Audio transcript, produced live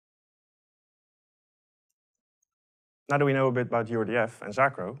Now that we know a bit about URDF and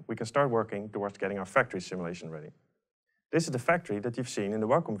Zacro, we can start working towards getting our factory simulation ready. This is the factory that you've seen in the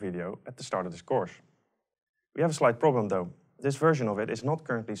welcome video at the start of this course. We have a slight problem though. This version of it is not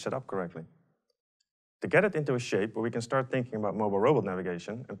currently set up correctly. To get it into a shape where we can start thinking about mobile robot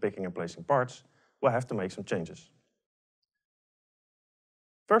navigation and picking and placing parts, we'll have to make some changes.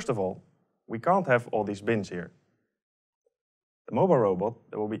 First of all, we can't have all these bins here. The mobile robot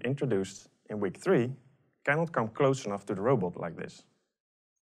that will be introduced in week 3 cannot come close enough to the robot like this.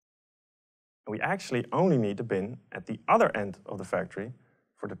 And we actually only need a bin at the other end of the factory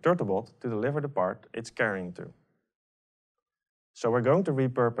for the Turtlebot to deliver the part it's carrying to. So we're going to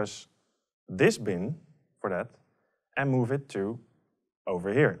repurpose this bin for that and move it to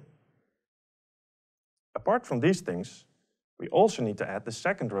over here. Apart from these things, we also need to add the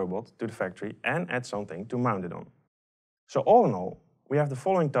second robot to the factory and add something to mount it on. So all in all, we have the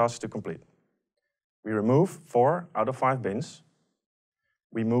following tasks to complete. We remove 4 out of 5 bins.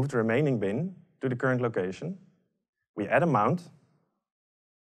 We move the remaining bin to the current location. We add a mount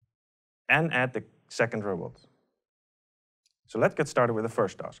and add the second robot. So let's get started with the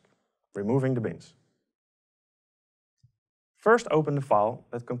first task, removing the bins. First, open the file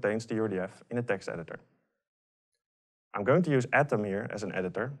that contains the URDF in a text editor. I'm going to use Atom here as an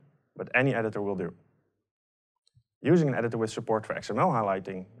editor, but any editor will do. Using an editor with support for XML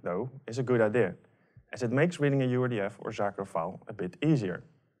highlighting, though, is a good idea, as it makes reading a URDF or Zacro file a bit easier.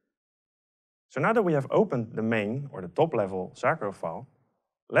 So now that we have opened the main or the top level Zacro file,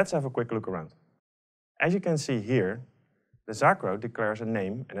 let's have a quick look around. As you can see here, the Zacro declares a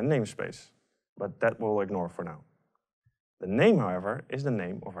name and a namespace, but that we'll ignore for now. The name, however, is the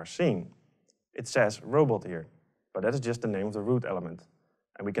name of our scene. It says robot here, but that is just the name of the root element,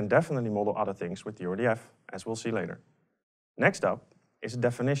 and we can definitely model other things with URDF, as we'll see later. Next up is a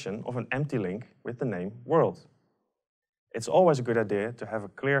definition of an empty link with the name world. It's always a good idea to have a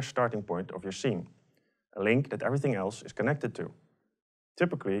clear starting point of your scene, a link that everything else is connected to.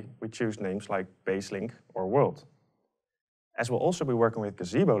 Typically, we choose names like base link or world. As we'll also be working with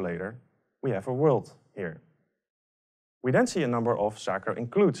Gazebo later, we have a world here. We then see a number of Zacro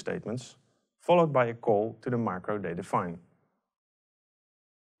include statements, followed by a call to the macro they define.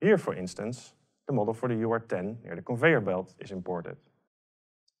 Here, for instance, the model for the UR10 near the conveyor belt is imported.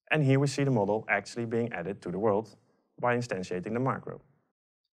 And here we see the model actually being added to the world by instantiating the macro.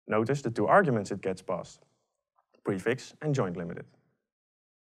 Notice the 2 arguments it gets passed, prefix and joint limited.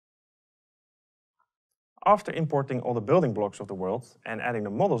 After importing all the building blocks of the world and adding the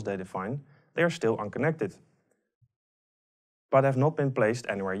models they define, they are still unconnected, but have not been placed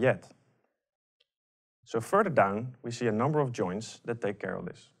anywhere yet. So further down, we see a number of joints that take care of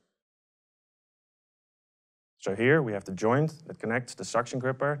this. So here we have the joint that connects the suction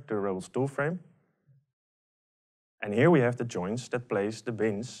gripper to the robot's tool frame. And here we have the joints that place the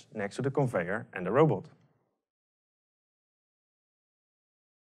bins next to the conveyor and the robot.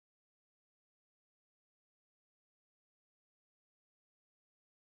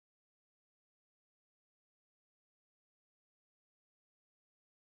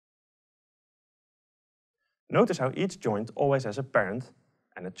 Notice how each joint always has a parent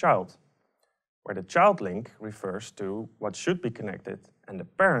and a child, where the child link refers to what should be connected and the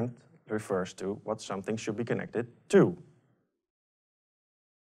parent refers to what something should be connected to.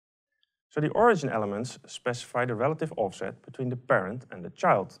 So the origin elements specify the relative offset between the parent and the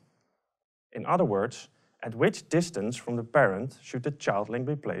child. In other words, at which distance from the parent should the child link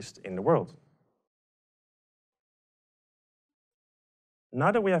be placed in the world.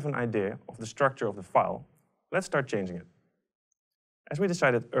 Now that we have an idea of the structure of the file, let's start changing it. As we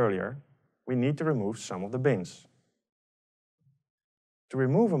decided earlier, we need to remove some of the bins. To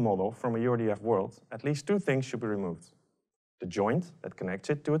remove a model from a URDF world, at least 2 things should be removed. The joint that connects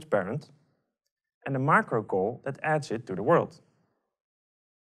it to its parent, and the macro call that adds it to the world.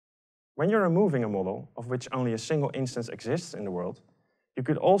 When you're removing a model of which only a single instance exists in the world, you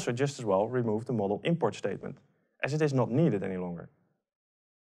could also just as well remove the model import statement, as it is not needed any longer.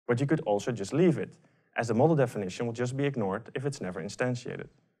 But you could also just leave it, as the model definition will just be ignored if it's never instantiated.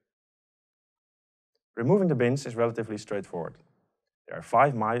 Removing the bins is relatively straightforward. There are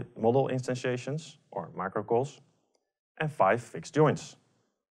 5 model instantiations, or macro calls, and 5 fixed joints,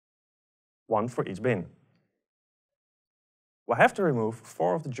 1 for each bin. We'll have to remove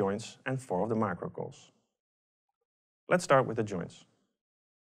 4 of the joints and 4 of the macro calls. Let's start with the joints.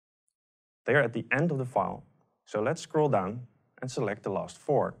 They are at the end of the file, so let's scroll down and select the last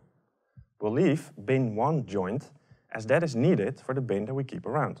 4. We'll leave bin 1 joint, as that is needed for the bin that we keep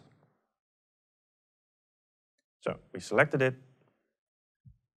around. So we selected it,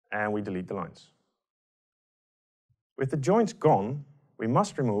 and we delete the lines. With the joints gone, we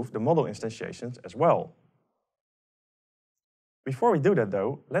must remove the model instantiations as well. Before we do that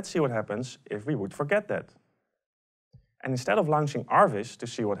though, let's see what happens if we would forget that. And instead of launching Arvis to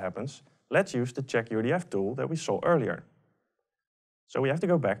see what happens, let's use the check URDF tool that we saw earlier. So we have to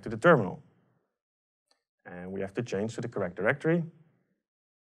go back to the terminal. And we have to change to the correct directory.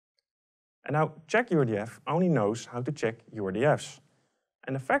 And now check URDF only knows how to check URDFs.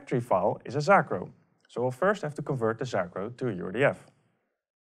 And the factory file is a Zacro. So we'll first have to convert the Zacro to a URDF.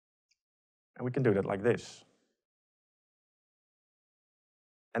 And we can do that like this.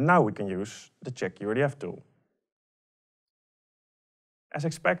 And now we can use the check URDF tool. As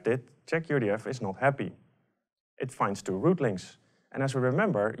expected, check URDF is not happy. It finds two root links. And as we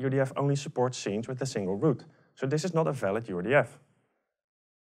remember, URDF only supports scenes with a single root. So this is not a valid URDF.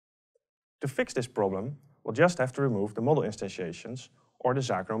 To fix this problem, we'll just have to remove the model instantiations or the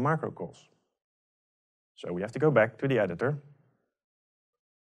Zacro macro calls. So we have to go back to the editor.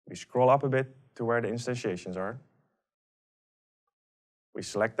 We scroll up a bit to where the instantiations are. We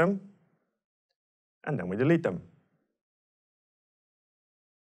select them, and then we delete them.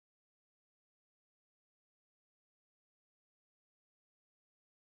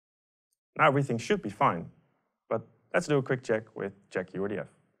 Now everything should be fine, but let's do a quick check with check URDF.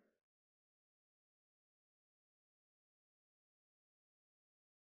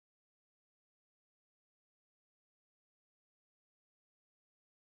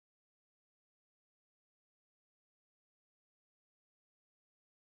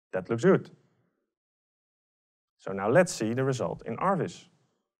 That looks good. So now let's see the result in Arvis.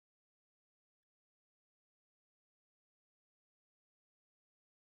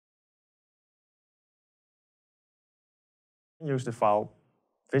 Use the file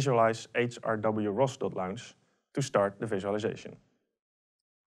visualize hrwros.launch to start the visualization.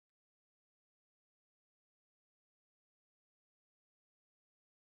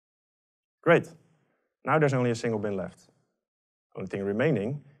 Great. Now there's only a single bin left. Only thing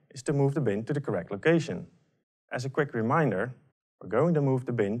remaining is to move the bin to the correct location. As a quick reminder, we're going to move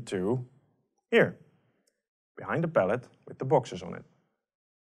the bin to here, behind the pallet with the boxes on it.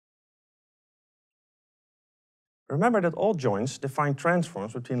 Remember that all joints define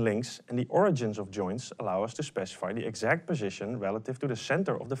transforms between links, and the origins of joints allow us to specify the exact position relative to the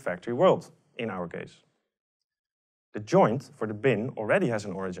center of the factory world, in our case. The joint for the bin already has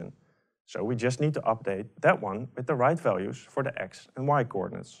an origin, so we just need to update that one with the right values for the x and y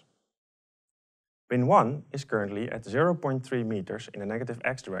coordinates. Bin 1 is currently at 0.3 meters in the negative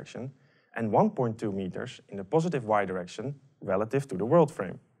x direction and 1.2 meters in the positive y direction relative to the world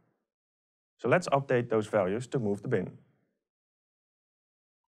frame. So let's update those values to move the bin.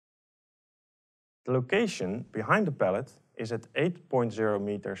 The location behind the pallet is at 8.0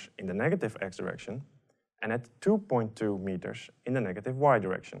 meters in the negative x direction and at 2.2 meters in the negative y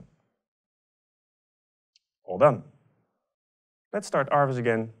direction. All done. Let's start Arvis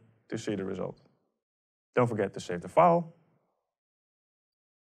again to see the result. Don't forget to save the file,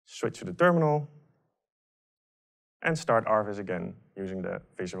 switch to the terminal, and start Arvis again using the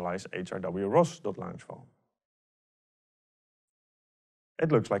visualize hrwros.launch file.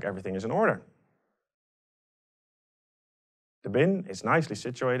 It looks like everything is in order. The bin is nicely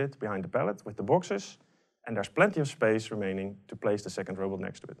situated behind the pallet with the boxes, and there's plenty of space remaining to place the second robot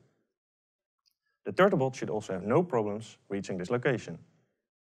next to it. The Turtlebot should also have no problems reaching this location.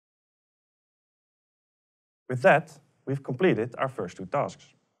 With that, we've completed our first two tasks.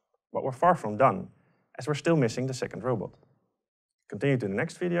 But we're far from done, as we're still missing the second robot. Continue to the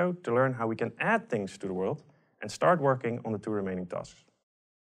next video to learn how we can add things to the world and start working on the two remaining tasks.